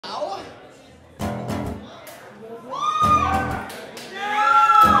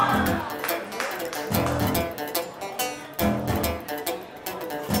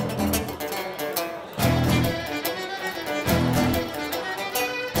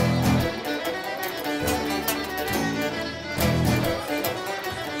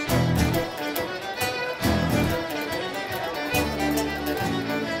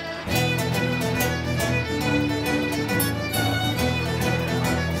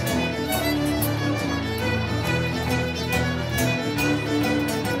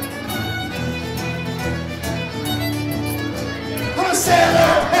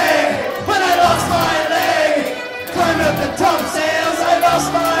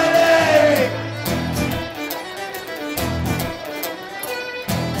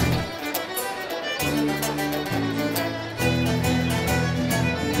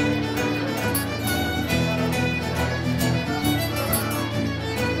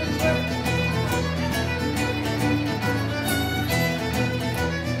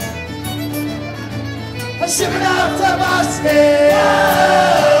Shipping out to Boston,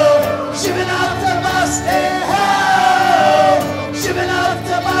 oh, shipping out to Boston, oh, shipping out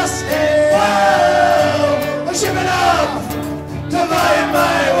to Boston, oh, shipping up to my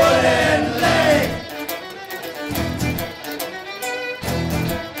wooden leg.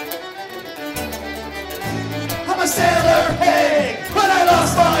 I'm a sailor, hey, when I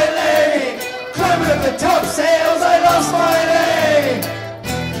lost my leg, climbing up the top sails, I lost my leg.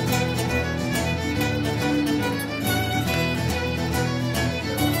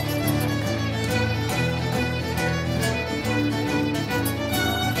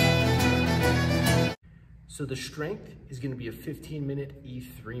 So the strength is going to be a 15-minute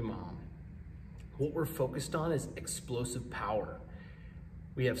E3 mom. What we're focused on is explosive power.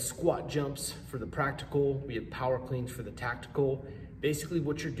 We have squat jumps for the practical, we have power cleans for the tactical. Basically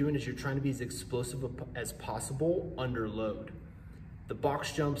what you're doing is you're trying to be as explosive as possible under load. The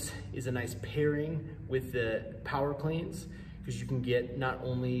box jumps is a nice pairing with the power cleans because you can get not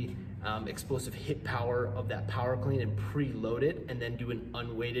only explosive hit power of that power clean and preload it and then do an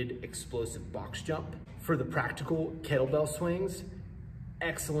unweighted explosive box jump. For the practical kettlebell swings,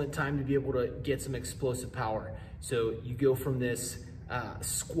 excellent time to be able to get some explosive power. So you go from this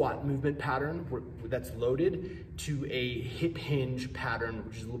squat movement pattern that's loaded to a hip hinge pattern,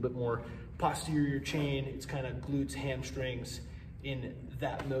 which is a little bit more posterior chain. It's kind of glutes, hamstrings in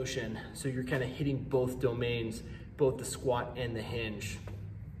that motion. So you're kind of hitting both domains, both the squat and the hinge.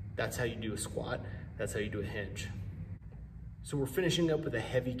 That's how you do a squat. That's how you do a hinge. So we're finishing up with a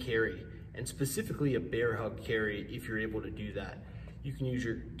heavy carry, and specifically a bear hug carry if you're able to do that. You can use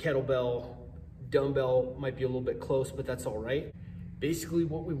your kettlebell, dumbbell might be a little bit close, but that's all right. Basically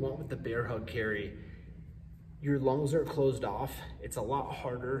what we want with the bear hug carry, your lungs are closed off. It's a lot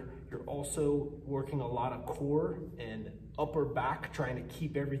harder. You're also working a lot of core and upper back, trying to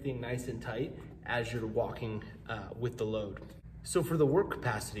keep everything nice and tight as you're walking with the load. So for the work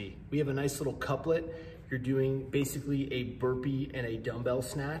capacity, we have a nice little couplet. You're doing basically a burpee and a dumbbell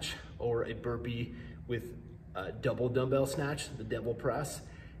snatch, or a burpee with a double dumbbell snatch, the devil press,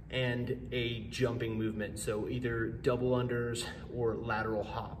 and a jumping movement. So either double unders or lateral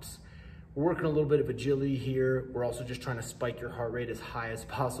hops. We're working a little bit of agility here. We're also just trying to spike your heart rate as high as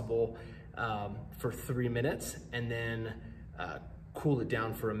possible for 3 minutes, and then cool it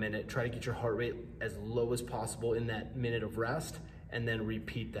down for a minute. Try to get your heart rate as low as possible in that minute of rest, and then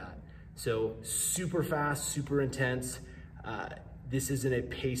repeat that. So super fast, super intense. This isn't a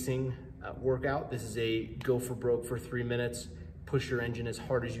pacing workout. This is a go for broke for 3 minutes, push your engine as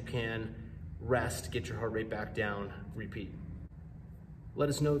hard as you can, rest, get your heart rate back down, repeat. Let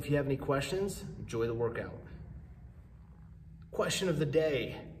us know if you have any questions. Enjoy the workout. Question of the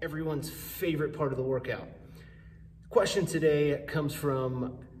day, everyone's favorite part of the workout. Question today comes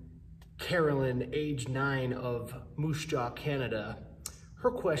from Carolyn, age 9, of Moose Jaw, Canada.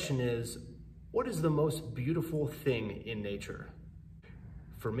 Her question is, what is the most beautiful thing in nature?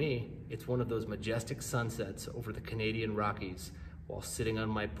 For me, it's one of those majestic sunsets over the Canadian Rockies while sitting on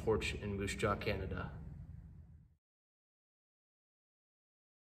my porch in Moose Jaw, Canada.